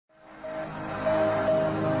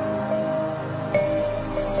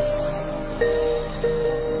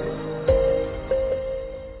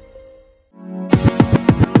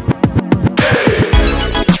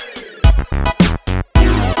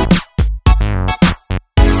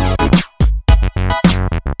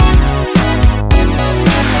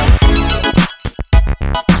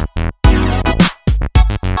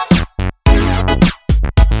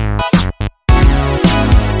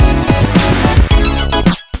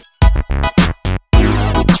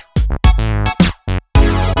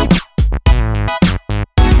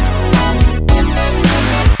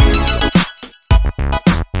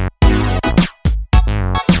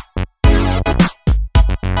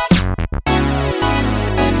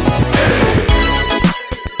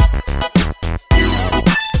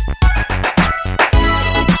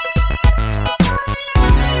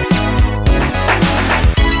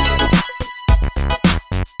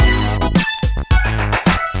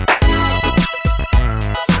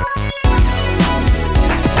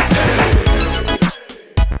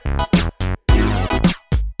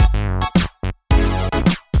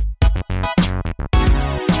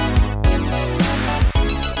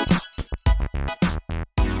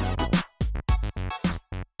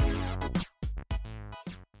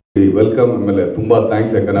Welcome. ಆಮೇಲೆ ತುಂಬ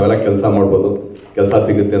thanks, ಯಾಕಂದ್ರೆ ನಾವೆಲ್ಲ ಕೆಲಸ ಮಾಡ್ಬೋದು, ಕೆಲಸ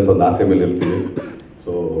ಸಿಗುತ್ತೆ ಅಂತ ಒಂದು ಆಸೆ ಮೇಲೆ ಇರ್ತೀವಿ.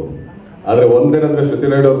 ಸೊ ಆದರೆ ಒಂದೇನಂದರೆ ಶ್ರುತಿ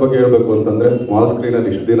ನಾಯ್ಡು ಅವ್ರ ಬಗ್ಗೆ ಹೇಳಬೇಕು ಅಂತಂದರೆ ಸ್ಮಾಲ್ ಸ್ಕ್ರೀನಲ್ಲಿ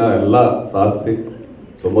ಇಷ್ಟು ದಿನ ಎಲ್ಲ ಸಾಧಿಸಿ.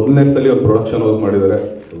 ಸೊ ಮೊದಲನೇ ಸಲ ಒಂದು ಪ್ರೊಡಕ್ಷನ್ ಹೌಸ್ ಮಾಡಿದ್ದಾರೆ,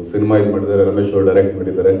 ಸಿನಿಮಾ ಇದು ಮಾಡಿದ್ದಾರೆ, ರಮೇಶ್ ಅವರು ಡೈರೆಕ್ಟ್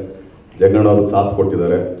ಮಾಡಿದ್ದಾರೆ, ಜಗಣ್ಣ ಅವ್ರಿಗೆ ಸಾಥ್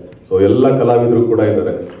ಕೊಟ್ಟಿದ್ದಾರೆ. ಸೊ ಎಲ್ಲ ಕಲಾವಿದರು ಕೂಡ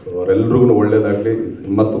ಇದ್ದಾರೆ. ಸೊ ಅವರೆಲ್ರಿಗೂ ಒಳ್ಳೇದಾಗಲಿ,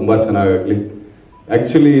 ಸಿನಿಮಾ ತುಂಬ ಚೆನ್ನಾಗಾಗಲಿ.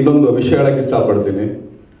 ಆ್ಯಕ್ಚುಲಿ ಇನ್ನೊಂದು ವಿಷಯ ಹೇಳೋಕ್ಕೆ ಇಷ್ಟಪಡ್ತೀನಿ.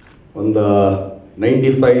 ಒಂದು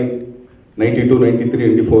 95, 92, 93,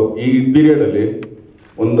 94 ಈ ಪೀರಿಯಡಲ್ಲಿ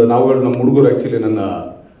ಒಂದು ನಾವುಗಳು ನಮ್ಮ ಹುಡುಗರು ಆ್ಯಕ್ಚುಲಿ ನನ್ನ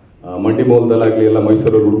ಮಂಡಿ ಮೌಲ್ದಲ್ಲಾಗಲಿ ಎಲ್ಲ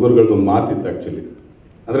ಮೈಸೂರು ಹುಡುಗರುಗಳದ್ದು ಒಂದು ಮಾತಿತ್ತು ಆ್ಯಕ್ಚುಲಿ.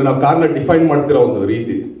 ಅಂದರೆ ನಾವು ಕಾರ್ನ ಡಿಫೈನ್ ಮಾಡ್ತಿರೋ ಒಂದು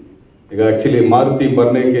ರೀತಿ. ಈಗ actually Maruti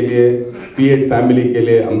Berne ಕೇಳಿಯೇ, Fiat family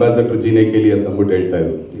ಕೇಳಿಯೇ, ambassador ಜೀನೆ ಕೇಳಿ ಅಂತ ಅಂದ್ಬಿಟ್ಟು ಹೇಳ್ತಾ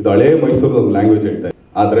ಇದ್ರು. ಇದು ಹಳೇ ಮೈಸೂರು ಒಂದು ಲ್ಯಾಂಗ್ವೇಜ್ ಹೇಳ್ತಾ ಇದ್ರು.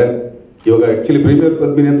 ಆದರೆ ಇವಾಗ ಆ್ಯಕ್ಚುಲಿ ಪ್ರೀಮಿಯರ್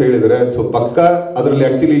ಪದ್ಮಿನಿ ಅಂತ ಹೇಳಿದರೆ ಸೊ ಪಕ್ಕ ಅದರಲ್ಲಿ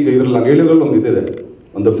ಆ್ಯಕ್ಚುಲಿ ಇದ್ರಲ್ಲಿ ನಾನು ಹೇಳಿದ್ರಲ್ಲಿ ಒಂದು ಇದಿದೆ,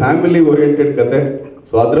 ಒಂದು ಫ್ಯಾಮಿಲಿ ಓರಿಯೆಂಟೆಡ್ ಕತೆ.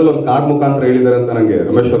 ಸೊ ಅದರಲ್ಲಿ ಒಂದು ಕಾರ್ ಮುಖಾಂತರ ಹೇಳಿದ್ದಾರೆ ಅಂತ ನನಗೆ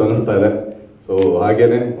ರಮೇಶ್ ಅವರು ಅನ್ನಿಸ್ತಾ ಇದೆ. ಸೊ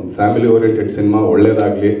ಹಾಗೇನೆ ಒಂದು ಫ್ಯಾಮಿಲಿ ಓರಿಯೆಂಟೆಡ್ ಸಿನಿಮಾ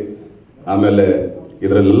ಒಳ್ಳೇದಾಗಲಿ. ಆಮೇಲೆ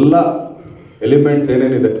ಇದರಲ್ಲೆಲ್ಲ ಎಲಿಮೆಂಟ್ಸ್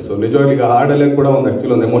ಏನೇನಿದೆ, ಸೊ ನಿಜವಾಗಿ ಈಗ ಹಾಡಲ್ಲೇ ಕೂಡ ಒಂದು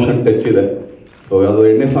ಆ್ಯಕ್ಚುಲಿ ಒಂದು ಎಮೋಷನ್ ಟಚ್ ಇದೆ. ಸೊ ಅದು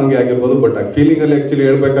ಎಣ್ಣೆ ಸಾಂಗ್ ಆಗಿರ್ಬೋದು, ಬಟ್ ಆ ಫೀಲಿಂಗಲ್ಲಿ ಆ್ಯಕ್ಚುಲಿ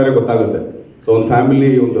ಹೇಳ್ಬೇಕಾದ್ರೆ ಗೊತ್ತಾಗುತ್ತೆ. ಸೊ ಒಂದು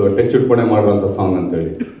ಫ್ಯಾಮಿಲಿ ಒಂದು ಟಚ್ ಇಟ್ಕೊಂಡೆ ಮಾಡುವಂಥ ಸಾಂಗ್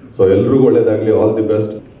ಅಂತೇಳಿ. ಸೊ ಎಲ್ರಿಗೂ ಒಳ್ಳೇದಾಗಲಿ, ಆಲ್ ದಿ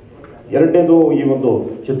ಬೆಸ್ಟ್. ಎರಡನೇದು, ಈ ಒಂದು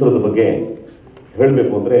ಚಿತ್ರದ ಬಗ್ಗೆ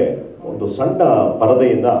ಹೇಳಬೇಕು ಅಂದರೆ, ಒಂದು ಸಣ್ಣ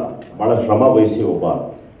ಪರದೆಯಿಂದ ಭಾಳ ಶ್ರಮ ವಹಿಸಿ ಒಬ್ಬ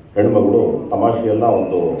ಹೆಣ್ಮಗಳು ತಮಾಷೆಯೆಲ್ಲ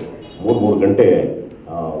ಒಂದು 3 ಗಂಟೆ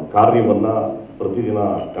ಕಾರ್ಯವನ್ನು ಪ್ರತಿದಿನ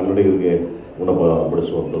ಕನ್ನಡಿಗರಿಗೆ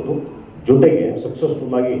ಉಣಬಡಿಸುವಂಥದ್ದು. ಜೊತೆಗೆ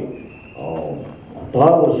ಸಕ್ಸಸ್ಫುಲ್ಲಾಗಿ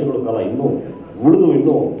 16 ವರ್ಷಗಳ ಕಾಲ ಇನ್ನೂ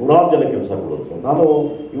ನೂರಾರು ಜನ ಕೆಲಸ ಕೊಡೋದು. ನಾನು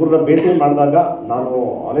ಇವ್ರನ್ನ ಭೇಟಿ ಮಾಡಿದಾಗ ನಾನು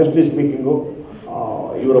ಆನೆಸ್ಟ್ಲಿ ಸ್ಪೀಕಿಂಗು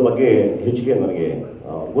ಇವರ ಬಗ್ಗೆ ಹೆಚ್ಚಿಗೆ ನನಗೆ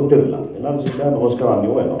ಗೊತ್ತಿರಲಿಲ್ಲ. ಎಲ್ಲರೂ ಸಿಕ್ಕ ನಮಸ್ಕಾರ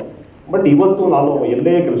ನೀವು ಏನೋ. ಬಟ್ ಇವತ್ತು ನಾನು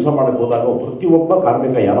ಎಲ್ಲೇ ಕೆಲಸ ಮಾಡೋಕ್ಕೆ ಹೋದಾಗ ಪ್ರತಿಯೊಬ್ಬ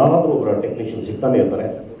ಕಾರ್ಮಿಕ ಯಾರಾದರೂ ಒಬ್ಬರ ಟೆಕ್ನಿಷಿಯನ್ ಸಿಗ್ತಾನೆ ಇರ್ತಾರೆ.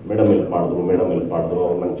 ಮೇಡಮ್ ಹೆಲ್ಪ್ ಮಾಡಿದ್ರು,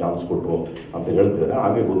 ಅವ್ರು ನಂಗೆ ಚಾನ್ಸ್ ಕೊಟ್ಟರು ಅಂತ ಹೇಳ್ತಿದ್ದಾರೆ.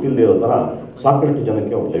 ಹಾಗೆ ಗೊತ್ತಿಲ್ಲದೆ ಇರೋ ಥರ ಸಾಕಷ್ಟು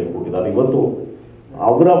ಜನಕ್ಕೆ ಅವ್ರು ಲೈಫ್ ಕೊಟ್ಟಿದ್ದಾರೆ. ಇವತ್ತು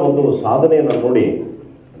ಅವರ ಒಂದು ಸಾಧನೆಯನ್ನು ನೋಡಿ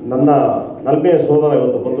ನನ್ನ ನಲ್ಮೆಯ ಸೋದರ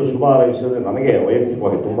ಇವತ್ತು ಬಂದು ಶುಭ ಹಾರೈಸಿದರೆ ನನಗೆ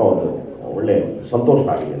ವೈಯಕ್ತಿಕವಾಗಿ ತುಂಬ ಒಂದು ಒಳ್ಳೆಯ ಸಂತೋಷ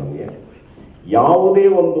ಆಗಿದೆ. ನಮಗೆ ಯಾವುದೇ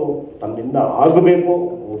ಒಂದು ತನ್ನಿಂದ ಆಗಬೇಕು,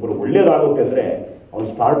 ಒಬ್ಬರು ಒಳ್ಳೆಯದಾಗುತ್ತೆ ಅಂದರೆ ಅವನು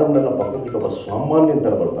ಸ್ಟಾರ್ಟಮ್ನೆಲ್ಲ ಪಕ್ಕಕ್ಕೆ ಒಬ್ಬ ಸಾಮಾನ್ಯ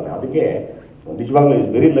ಥರ ಬರ್ತಾನೆ. ಅದಕ್ಕೆ ನಿಜವಾಗ್ಲೂ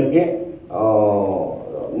ವೆರಿ ಲಕ್ಕಿ.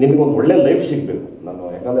 ನಿನಗೊಂದು ಒಳ್ಳೆ ಲೈಫ್ ಸಿಗಬೇಕು. ನಾನು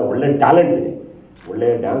ಯಾಕಂದರೆ ಒಳ್ಳೆ ಟ್ಯಾಲೆಂಟ್ ಇದೆ, ಒಳ್ಳೆ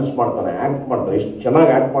ಡ್ಯಾನ್ಸ್ ಮಾಡ್ತಾನೆ, ಆ್ಯಕ್ಟ್ ಮಾಡ್ತಾನೆ. ಎಷ್ಟು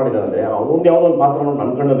ಚೆನ್ನಾಗಿ ಆ್ಯಕ್ಟ್ ಮಾಡಿದ್ದಾನೆ ಅಂದರೆ ಅವನೊಂದು ಯಾವುದೊಂದು ಪಾತ್ರನ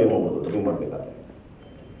ನನ್ನ ಕಣ್ಣಲ್ಲಿ ನೋಡ್ಬೋದು ಡ್ರಿಂಗ್ ಮಾಡಬೇಕಾದ್ರೆ.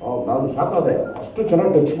 ನಾನು ಸಾಕಾದೆ, ಅಷ್ಟು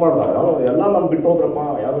ಚೆನ್ನಾಗಿ ಟಚ್ ಮಾಡ್ತಾರೆ. ಎಲ್ಲ ನಾನು ಬಿಟ್ಟು ಹೋದ್ರಪ್ಪ,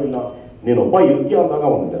 ಯಾರೂ ಇಲ್ಲ, ನೀನೊಬ್ಬ ಇರ್ತೀಯ ಅಂದಾಗ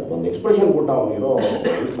ಒಂದು ಎಕ್ಸ್ಪ್ರೆಷನ್ ಕೊಟ್ಟ ಅವನಿರೋ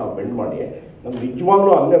ನಾವು ಬೆಂಡ್ ಮಾಡಿ ನಾನು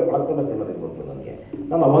ನಿಜವಾಗ್ಲೂ ಅಲ್ಲೇ ಪಳಕ್ಕದ ಕಣ್ಣಲ್ಲಿ ಬರ್ತದೆ ನನಗೆ.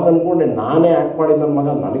 ನಾನು ಅವಾಗ ಅಂದ್ಕೊಂಡೆ, ನಾನೇ ಆ್ಯಕ್ಟ್ ಮಾಡಿದ ನನ್ನ ಮಗ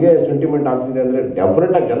ನನಗೆ ಸೆಂಟಿಮೆಂಟ್ ಆಗ್ತಿದೆ ಅಂದರೆ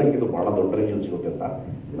ಡೆಫಿನೆಟಾಗಿ ಜನಕ್ಕೆ ಇದು ಭಾಳ ದೊಡ್ಡ ರೇಂಜಲ್ಲಿ ಸಿಗುತ್ತೆ ಅಂತ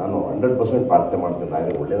ನಾನು 100% ಪ್ರಾರ್ಥನೆ ಮಾಡ್ತೀನಿ.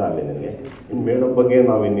 ಆದರೆ ಒಳ್ಳೇದಾಗಲಿ ನಿನಗೆ. ಇನ್ನು ಮೇಡಮ್ ಬಗ್ಗೆ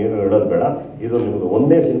ನಾವು ಇನ್ನೇನು ಹೇಳೋದು ಬೇಡ. ಇದು ನಿಮ್ಮದು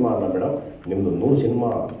ಒಂದೇ ಸಿನಿಮಾ ಅಲ್ಲ ಮೇಡಮ್, ನಿಮ್ಮದು 100 ಸಿನಿಮಾ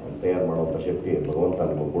ತಯಾರು ಮಾಡುವಂಥ ಶಕ್ತಿ ಭಗವಂತ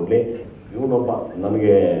ನಿಮಗೆ ಕೊಡಲಿ. ಇವನೊಬ್ಬ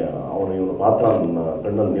ನನಗೆ ಇವನ ಪಾತ್ರ ನನ್ನ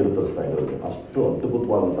ಕಣ್ಣಲ್ಲಿ ನೀರು ತರಿಸ್ತಾ ಇರೋದು. ಅಷ್ಟು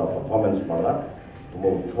ಅದ್ಭುತವಾದಂಥ ಪರ್ಫಾರ್ಮೆನ್ಸ್ ಮಾಡ್ದ. ತುಂಬ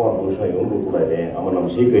ಉತ್ತಮವಾದ ಬಹುಶಃ ಇವನು ಕೂಡ ಇದೆ. ಆಮೇಲೆ ನಮ್ಮ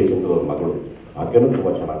ಸಿ ಕೈ ಚಂದ್ರ ಅವ್ರ ಮಗಳು, ಆಕೆನೂ ತುಂಬ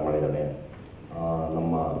ಚೆನ್ನಾಗಿ ಮಾಡಿದ್ದಾಳೆ.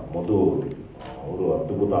 ನಮ್ಮ ಮಧು ಅವರು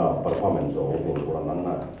ಅದ್ಭುತ ಪರ್ಫಾರ್ಮೆನ್ಸು, ಅವ್ರಿಗೂ ಕೂಡ ನನ್ನ.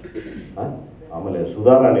 ಆಮೇಲೆ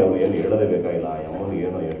ಸುಧಾರಾಣಿ ಅವರು ಏನು ಹೇಳೋದೇ ಬೇಕಾಗಿಲ್ಲ. ಅಮ್ಮನಿಗೆ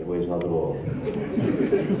ಏನೋ ಎಷ್ಟು ವಯಸ್ಸಾದರೂ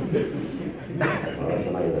ಭಾಳ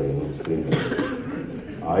ಚೆನ್ನಾಗಿದ್ದಾರೆ ಸ್ಕ್ರೀನ್.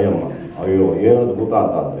 ಆಯಮ್ಮ, ಅಯ್ಯೋ ಏನು ಅದ್ಭುತ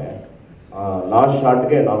ಅಂತ ಅಂದರೆ, ಲಾಸ್ಟ್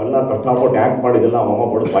ಶಾರ್ಟ್ಗೆ ನಾವೆಲ್ಲ ಕಷ್ಟಪಟ್ಟು ಆ್ಯಕ್ಟ್ ಮಾಡಿದ್ದೆಲ್ಲ ಅಮ್ಮ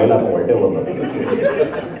ಬಡ್ದು ಬಾಯ್ಲಾಕ ಒಳ್ಳೆ ಬಂದ.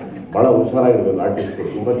 ಭಾಳ ಹುಷಾರಾಗಿರ್ಬೇಕು ಆರ್ಟಿಸ್ಟ್ಗಳು,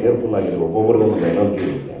 ತುಂಬ ಕೇರ್ಫುಲ್ ಆಗಿರ್ಬೇಕು. ಒಬ್ಬೊಬ್ಬರಿಗೊಂದು ಎನರ್ಜಿ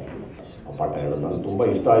ಇರುತ್ತೆ ಆ ಪಾಠ ಹೇಳೋದು. ನನಗೆ ತುಂಬ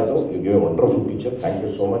ಇಷ್ಟ ಆಯಿತು. You give A wonderful picture. Thank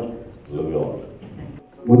you so much. Love you all.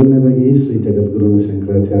 ಮೊದಲನೇದಾಗಿ ಶ್ರೀ ಜಗದ್ಗುರು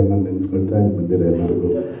ಶಂಕರಾಚಾರ್ಯನ ನೆನೆಸ್ಕೊಳ್ತಾ ಇಲ್ಲಿ ಬಂದಿರೋ ಎಲ್ಲರಿಗೂ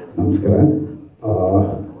ನಮಸ್ಕಾರ.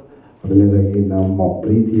 ಮೊದಲನೇದಾಗಿ ನಮ್ಮ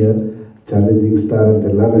ಪ್ರೀತಿಯ ಚಾಲೆಂಜಿಂಗ್ ಸ್ಟಾರ್ ಅಂತ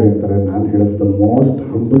ಎಲ್ಲರೂ ಹೇಳ್ತಾರೆ. ನಾನು ಹೇಳೋದು the most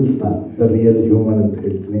humble star, the real human ಅಂತ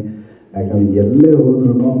ಹೇಳ್ತೀನಿ. ಯಾಕಂದರೆ ಎಲ್ಲೇ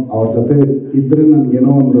ಹೋದ್ರೂ ಅವ್ರ ಜೊತೆ ಇದ್ದರೆ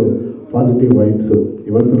ನನಗೇನೋ ಒಂದು ಪಾಸಿಟಿವ್ ವೈಬ್ಸು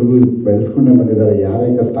ಇವತ್ತರೆಗೂ ಬೆಳೆಸ್ಕೊಂಡೇ ಬಂದಿದ್ದಾರೆ. ಯಾರೇ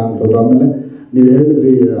ಕಷ್ಟ ಅಂತಂದ್ರು. ಆಮೇಲೆ ನೀವು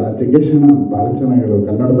ಹೇಳಿದ್ರಿ ಆ ಜಗ್ಗೇಶನ ಭಾಳ ಚೆನ್ನಾಗಿ ಹೇಳೋದು,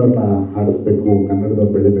 ಕನ್ನಡದವ್ರನ್ನ ಹಾಡಿಸ್ಬೇಕು,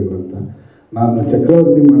 ಕನ್ನಡದವ್ರು ಬೆಳಿಬೇಕು ಅಂತ. ನಾನು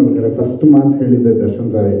ಚಕ್ರವರ್ತಿ ಮಾಡ್ಬೇಕಾದ್ರೆ ಫಸ್ಟ್ ಮಾತು ಹೇಳಿದ್ದೆ ದರ್ಶನ್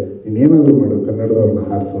ಸಾರೇ, ಇನ್ನೇನಾದರೂ ಮಾಡು ಕನ್ನಡದವ್ರನ್ನ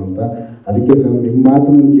ಹಾಡಿಸು ಅಂತ. ಅದಕ್ಕೆ ಸರ್ ನಿಮ್ಮ ಮಾತು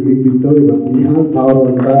ನನ್ನ ಕಿವಿಗೆ ಬಿತ್ತು. ಇವತ್ತು ನಿಹಾಲ್ ತಾವರು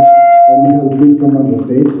ಅಂತ, Nihal please come on the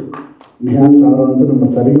stage. Nihal ತಾವರು ಅಂತ ನಮ್ಮ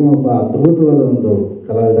ಸರಿಗಮಪ್ಪ ಅದ್ಭುತವಾದ ಒಂದು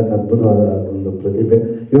ಕಲಾವಿದ, ಅದ್ಭುತವಾದ ಒಂದು ಪ್ರತಿಭೆ.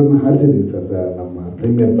 ಇವ್ರನ್ನ ಹಾಡಿಸಿದ್ದೀವಿ ಸರ್ ನಮ್ಮ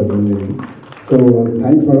premier Padmini. So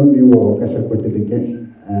thanks madam, ನೀವು ಅವಕಾಶ ಕೊಟ್ಟಿದ್ದಕ್ಕೆ.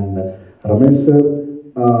 ಆ್ಯಂಡ್ ರಮೇಶ್ ಸರ್,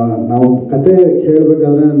 ನಾವು ಕತೆ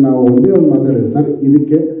ಕೇಳಬೇಕಾದ್ರೆ ನಾವು ಒಂದೇ ಒಂದು ಮಾತಾಡಿದ್ವಿ ಸರ್,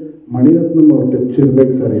 ಇದಕ್ಕೆ ಮಣಿರತ್ನಂ ಅವ್ರ ಟಚ್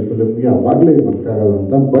ಇರ್ಬೇಕು ಸರ್ ಈ ಫಿಲ್ಮ್ಗೆ, ಅವಾಗಲೇ ವರ್ಕ್ ಆಗೋದು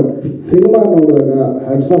ಅಂತ. ಬಟ್ ಸಿನಿಮಾ ನೋಡಿದಾಗ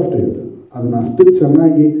hats off to you sir. ಅದನ್ನು ಅಷ್ಟು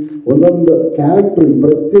ಚೆನ್ನಾಗಿ ಒಂದೊಂದು ಕ್ಯಾರೆಕ್ಟ್ರ್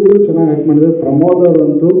ಪ್ರತಿಯೊಬ್ಬರು ಚೆನ್ನಾಗಿ ಆ್ಯಕ್ಟ್ ಮಾಡಿದ್ದಾರೆ. ಪ್ರಮೋದ್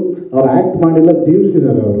ಅವರಂತೂ ಅವ್ರು ಆ್ಯಕ್ಟ್ ಮಾಡಿಲ್ಲ,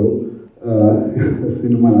 ಜೀವಿಸಿದ್ದಾರೆ ಅವರು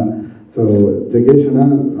ಸಿನಿಮಾನ. ಸೊ ಜಗ್ಗೇಶ್ ಅಣ್ಣ,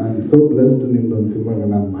 ಐ ಆಮ್ ಸೋ ಬ್ಲೆಸ್ಡ್. ನಿಮ್ದೊಂದು ಸಿನಿಮಾಗೆ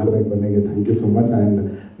ನಾನು ಮಾಡಿದೆ ಕೊನೆಗೆ. Thank you so much. And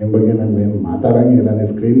ನಿಮ್ಮ ಬಗ್ಗೆ ನಾನು ಏನು ಮಾತಾಡೋಂಗಿಲ್ಲ. ನೀವು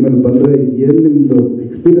ಸ್ಕ್ರೀನ್ ಮೇಲೆ ಬಂದರೆ ಏನು ನಿಮ್ಮದು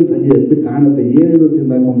ಎಕ್ಸ್ಪೀರಿಯನ್ಸ್ ಆಗಿ ಎದ್ದು ಕಾಣುತ್ತೆ, ಏನೇನು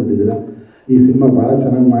ತಿಂದಾಕೊಂಡ್ಬಿಟ್ಟಿದ್ದೀರಾ. ಈ ಸಿನಿಮಾ ಭಾಳ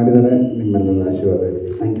ಚೆನ್ನಾಗಿ ಮಾಡಿದ್ದಾರೆ. ನಿಮ್ಮೆಲ್ಲರ ಆಶೀರ್ವಾದ ಇರಲಿ.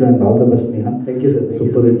 Thank you and all the best Nihal. Thank you sir.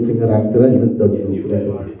 Super hit singer ಆಗ್ತೀರಾ. ಇವತ್ತು ದೊಡ್ಡ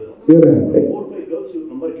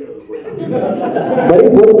ಬರೀ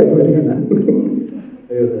 4-5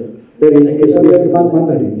 ಸರ್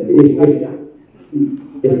ಮಾತಾಡಿ.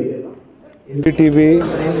 ಟಿವಿ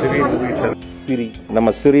ಸಿರಿ, ನಮ್ಮ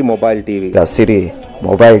ಸಿರಿ ಮೊಬೈಲ್ ಟಿವಿ, ಸಿರಿ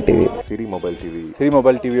ಮೊಬೈಲ್ ಟಿವಿ, ಸಿರಿ ಮೊಬೈಲ್ ಟಿವಿ, ಸಿರಿ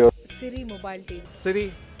ಮೊಬೈಲ್ ಟಿವಿ, ಸಿರಿ ಮೊಬೈಲ್ ಟಿವಿ, ಸಿರಿ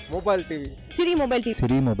ಮೊಬೈಲ್ ಟಿವಿ, ಸಿರಿ ಮೊಬೈಲ್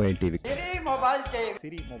ಟಿವಿ, ಸಿರಿ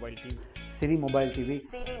ಮೊಬೈಲ್ ಟಿವಿ, ಸಿರಿ ಮೊಬೈಲ್ ಟಿವಿ,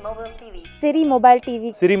 ಸಿರಿ mobile TV, ಸಿರಿ mobile TV,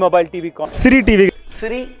 ಸಿರಿ mobile TV, ಸಿರಿ TV,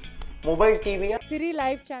 ಸಿರಿ mobile ಟಿವಿಯ ಸಿರಿ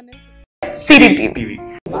live channel, ಸಿರಿ TV.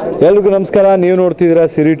 ಎಲ್ರಿಗೂ ನಮಸ್ಕಾರ. ನೀವು ನೋಡ್ತಿದ್ದೀರಾ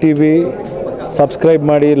ಸಿರಿ TV. Subscribe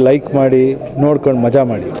ಮಾಡಿ, like ಮಾಡಿ, ನೋಡ್ಕೊಂಡು ಮಜಾ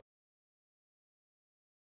ಮಾಡಿ.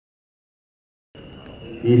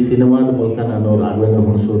 ಈ ಸಿನಿಮಾದ ಮೂಲಕ ನಾನು ರಾಘವೇಂದ್ರ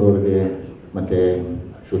ಹುಣಸೂರು ಅವ್ರಿಗೆ ಮತ್ತು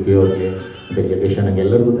ಶ್ರುತಿ ಅವ್ರಿಗೆ ಮತ್ತು ಜಗೇಶ್ ಅಣ್ಣಗೆ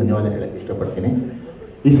ಎಲ್ಲರಿಗೂ ಧನ್ಯವಾದ ಹೇಳಕ್ಕೆ ಇಷ್ಟಪಡ್ತೀನಿ.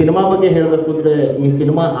 ಈ ಸಿನಿಮಾ ಬಗ್ಗೆ ಹೇಳಬೇಕು ಅಂದರೆ, ಈ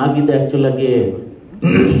ಸಿನಿಮಾ ಆಗಿದ್ದು ಆ್ಯಕ್ಚುಲಾಗಿ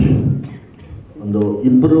ಒಂದು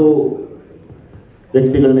ಇಬ್ಬರು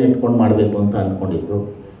ವ್ಯಕ್ತಿಗಳನ್ನ ಇಟ್ಕೊಂಡು ಮಾಡಬೇಕು ಅಂತ ಅಂದ್ಕೊಂಡಿದ್ದು.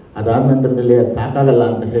 ಅದಾದ ನಂತರದಲ್ಲಿ ಅದು ಸಾಕಾಗಲ್ಲ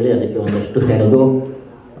ಅಂತ ಹೇಳಿ ಅದಕ್ಕೆ ಒಂದಷ್ಟು ಹೆಣೆದು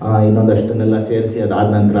ಇನ್ನೊಂದಷ್ಟನ್ನೆಲ್ಲ ಸೇರಿಸಿ ಅದಾದ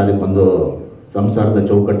ನಂತರ ಅದಕ್ಕೊಂದು ಸಂಸಾರದ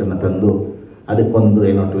ಚೌಕಟ್ಟನ್ನು ತಂದು ಅದಕ್ಕೊಂದು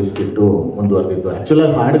ಏನೋ ಟ್ವಿಸ್ಟ್ ಇಟ್ಟು ಮುಂದುವರೆದಿದ್ದು.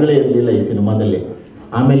 ಆ್ಯಕ್ಚುಲಾಗಿ ಹಾಡುಗಳೇ ಇರಲಿಲ್ಲ ಈ ಸಿನಿಮಾದಲ್ಲಿ.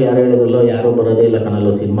 ಆಮೇಲೆ ಯಾರು ಹೇಳಿದ್ರಲ್ಲೋ, ಯಾರೂ ಬರೋದೇ ಇಲ್ಲ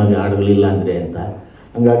ಕಣಲ್ಲೋ ಸಿನಿಮಾಗೆ ಹಾಡುಗಳಿಲ್ಲ ಅಂದರೆ ಅಂತ.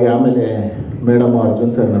 ಹಂಗಾಗಿ ಆಮೇಲೆ ಮೇಡಮ್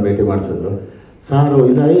ಅರ್ಜುನ್ ಸರ್ನ ಭೇಟಿ ಮಾಡಿಸಿದ್ರು. ಸಾರು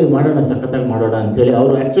ಇಲ್ಲ, ಮಾಡೋಣ, ಸಖತ್ತಾಗಿ ಮಾಡೋಣ ಅಂಥೇಳಿ.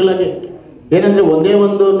 ಅವರು ಆ್ಯಕ್ಚುಲಾಗಿ ಏನಂದರೆ ಒಂದೇ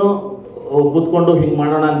ಒಂದು ಕೂತ್ಕೊಂಡು ಹಿಂಗೆ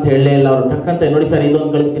ಮಾಡೋಣ ಅಂತ ಹೇಳಲೇ ಇಲ್ಲ. ಅವರು ಟಕ್ಕಂತ ನೋಡಿ ಸರ್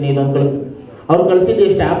ಇದೊಂದು ಕಳಿಸ್ತೀನಿ, ಇದೊಂದು ಕಳಿಸ್ತೀನಿ. ಅವ್ರು ಕಳಿಸಿದ್ದು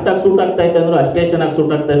ಎಷ್ಟು ಆ್ಯಪ್ಟಾಗಿ ಸೂಟ್ ಆಗ್ತಾ ಇತ್ತು ಅಂದರೂ ಅಷ್ಟೇ ಚೆನ್ನಾಗಿ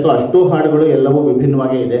ಸೂಟ್ ಆಗ್ತಾ ಇತ್ತು. ಅಷ್ಟು ಹಾಡುಗಳು ಎಲ್ಲವೂ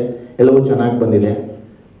ವಿಭಿನ್ನವಾಗೇ ಇದೆ, ಎಲ್ಲವೂ ಚೆನ್ನಾಗಿ ಬಂದಿದೆ.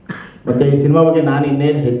 ಮತ್ತು ಈ ಸಿನಿಮಾ ಬಗ್ಗೆ ನಾನು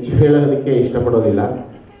ಇನ್ನೇನು ಹೆಚ್ಚು ಹೇಳೋದಕ್ಕೆ ಇಷ್ಟಪಡೋದಿಲ್ಲ.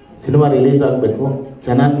 ಸಿನಿಮಾ ರಿಲೀಸ್ ಆಗಬೇಕು,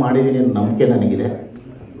 ಚೆನ್ನಾಗಿ ಮಾಡಿದ್ದೀನಿ ಅನ್ನೋ ನಂಬಿಕೆ ನನಗಿದೆ,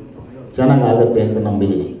 ಚೆನ್ನಾಗಿ ಆಗುತ್ತೆ ಅಂತ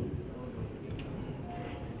ನಂಬಿದ್ದೀನಿ.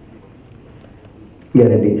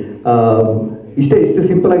 ಗ್ಯಾರಂಟಿ. ಇಷ್ಟು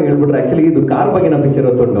ಸಿಂಪಲ್ ಆಗಿ ಹೇಳ್ಬಿಟ್ರೆ, ಆಕ್ಚುಲಿ ಇದು ಕಾರ್ ಬಗ್ಗೆ ನಮ್ಮ ಪಿಕ್ಚರ್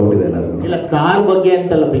ಹೊತ್ತು ಡೌಟ್ ಇದೆ. ಇಲ್ಲ, ಕಾರ್ ಬಗ್ಗೆ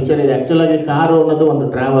ಅಂತಲ್ಲ ಪಿಕ್ಚರ್ ಇದೆ. ಆ್ಯಕ್ಚುಲಾಗಿ ಕಾರು ಅನ್ನೋದು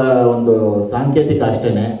ಒಂದು ಸಾಂಕೇತಿಕ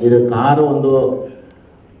ಅಷ್ಟೇ. ಇದು ಕಾರು ಒಂದು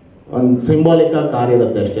ಸಿಂಬಾಲಿಕ್ ಕಾರ್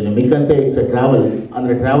ಇರುತ್ತೆ ಅಷ್ಟೇ. ಮಿಕ್ಕಂತೆ ಇಟ್ಸ್ ಎ ಟ್ರಾವೆಲ್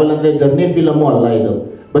ಅಂದರೆ ಜರ್ನಿ ಫಿಲಮು ಅಲ್ಲ. ಇದು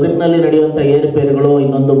ಬದುಕಿನಲ್ಲಿ ನಡೆಯುವಂಥ ಏರುಪೇರುಗಳು,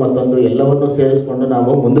 ಇನ್ನೊಂದು ಮತ್ತೊಂದು ಎಲ್ಲವನ್ನೂ ಸೇರಿಸ್ಕೊಂಡು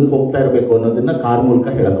ನಾವು ಮುಂದಕ್ಕೆ ಹೋಗ್ತಾ ಇರಬೇಕು ಅನ್ನೋದನ್ನ ಕಾರ್ ಮೂಲಕ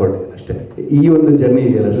ಹೇಳಕೊಡ್ತೀನಿ ಅಷ್ಟೇ. ಈ ಒಂದು ಜರ್ನಿ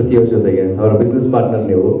ಇದೆಯಲ್ಲ ಶ್ರುತಿಯವ್ರ ಜೊತೆಗೆ, ಅವರ ಬಿಸ್ನೆಸ್ ಪಾರ್ಟ್ನರ್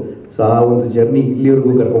ನೀವು, ಸೊ ಆ ಒಂದು ಜರ್ನಿ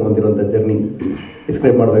ಇಲ್ಲಿವರೆಗೂ ಕರ್ಕೊಂಡು ಬಂದಿರುವಂಥ ಜರ್ನಿ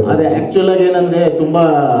ಡಿಸ್ಕ್ರೈಬ್ ಮಾಡಬೇಕು. ಅದೇ ಆ್ಯಕ್ಚುಲಾಗಿ ಏನಂದರೆ ತುಂಬ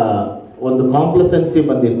ಒಂದು ಕಾಂಪ್ಲಸೆನ್ಸಿ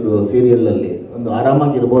ಬಂದಿತ್ತು ಸೀರಿಯಲಲ್ಲಿ. ಒಂದು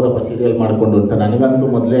ಆರಾಮಾಗಿ ಇರ್ಬೋದಪ್ಪ ಸೀರಿಯಲ್ ಮಾಡಿಕೊಂಡು ಅಂತ. ನನಗಂತೂ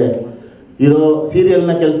ಮೊದಲೇ ಇರೋ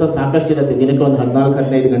ಸೀರಿಯಲ್ನ ಕೆಲಸ ಸಾಕಷ್ಟು ಇರುತ್ತೆ. ದಿನಕ್ಕೆ ಒಂದು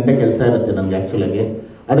 14-15 ಗಂಟೆ ಕೆಲಸ ಇರುತ್ತೆ ನನಗೆ ಆ್ಯಕ್ಚುಲಾಗಿ.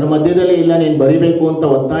 ಅದ್ರ ಮಧ್ಯದಲ್ಲಿ ಇಲ್ಲ ನೀನು ಬರಿಬೇಕು ಅಂತ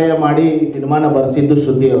ಒತ್ತಾಯ ಮಾಡಿ ಸಿನಿಮಾನ ಬರೆಸಿದ್ದು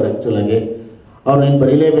ಶ್ರುತಿ ಅವ್ರು. ಆ್ಯಕ್ಚುಲಾಗಿ ಅವ್ರು ನೀನು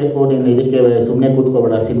ಬರೀಲೇಬೇಕು, ನೀನು ಇದಕ್ಕೆ ಸುಮ್ಮನೆ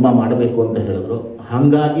ಕೂತ್ಕೋಬೇಡ, ಸಿನಿಮಾ ಮಾಡಬೇಕು ಅಂತ ಹೇಳಿದ್ರು.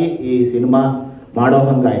 ಹಾಗಾಗಿ ಈ ಸಿನಿಮಾ ಮಾಡೋ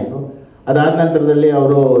ಹಂಗಾಯಿತು. ಅದಾದ ನಂತರದಲ್ಲಿ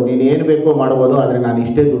ಅವರು ನೀನು ಏನು ಬೇಕೋ ಮಾಡ್ಬೋದು, ಆದರೆ ನಾನು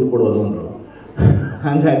ಇಷ್ಟೇ ದುಡ್ಡು ಕೊಡೋದು ಅಂದರು.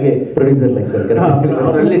 ಹಾಗಾಗಿ ಪ್ರೊಡ್ಯೂಸರ್ ಲೈಕ್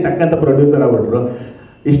ಅವರಲ್ಲಿ ಟಕ್ಕಂತ ಪ್ರೊಡ್ಯೂಸರ್ ಆಗ್ಬಿಟ್ರು.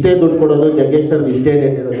 ಇಷ್ಟೇ ದುಡ್ಡು ಕೊಡೋದು, ಜಗ್ಗೇಶ್ ಸರ್ದು ಇಷ್ಟೇ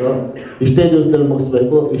ಡೇಟ್ ಇರೋದು, ಇಷ್ಟೇ ದಿವಸದಲ್ಲಿ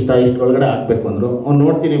ಮುಗಿಸ್ಬೇಕು, ಇಷ್ಟೊಳಗಡೆ ಹಾಕಬೇಕು ಅಂದರು. ಅವ್ನು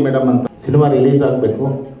ನೋಡ್ತೀನಿ ಮೇಡಮ್ ಅಂತ. ಸಿನಿಮಾ ರಿಲೀಸ್ ಆಗಬೇಕು,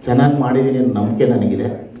 ಚೆನ್ನಾಗಿ ಮಾಡಿದ್ದೀನಿ ಅನ್ನೋ ನಂಬಿಕೆ ನನಗಿದೆ,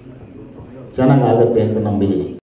 ಚೆನ್ನಾಗಿ ಆಗುತ್ತೆ ಅಂತ ನಂಬಿದ್ದೀನಿ.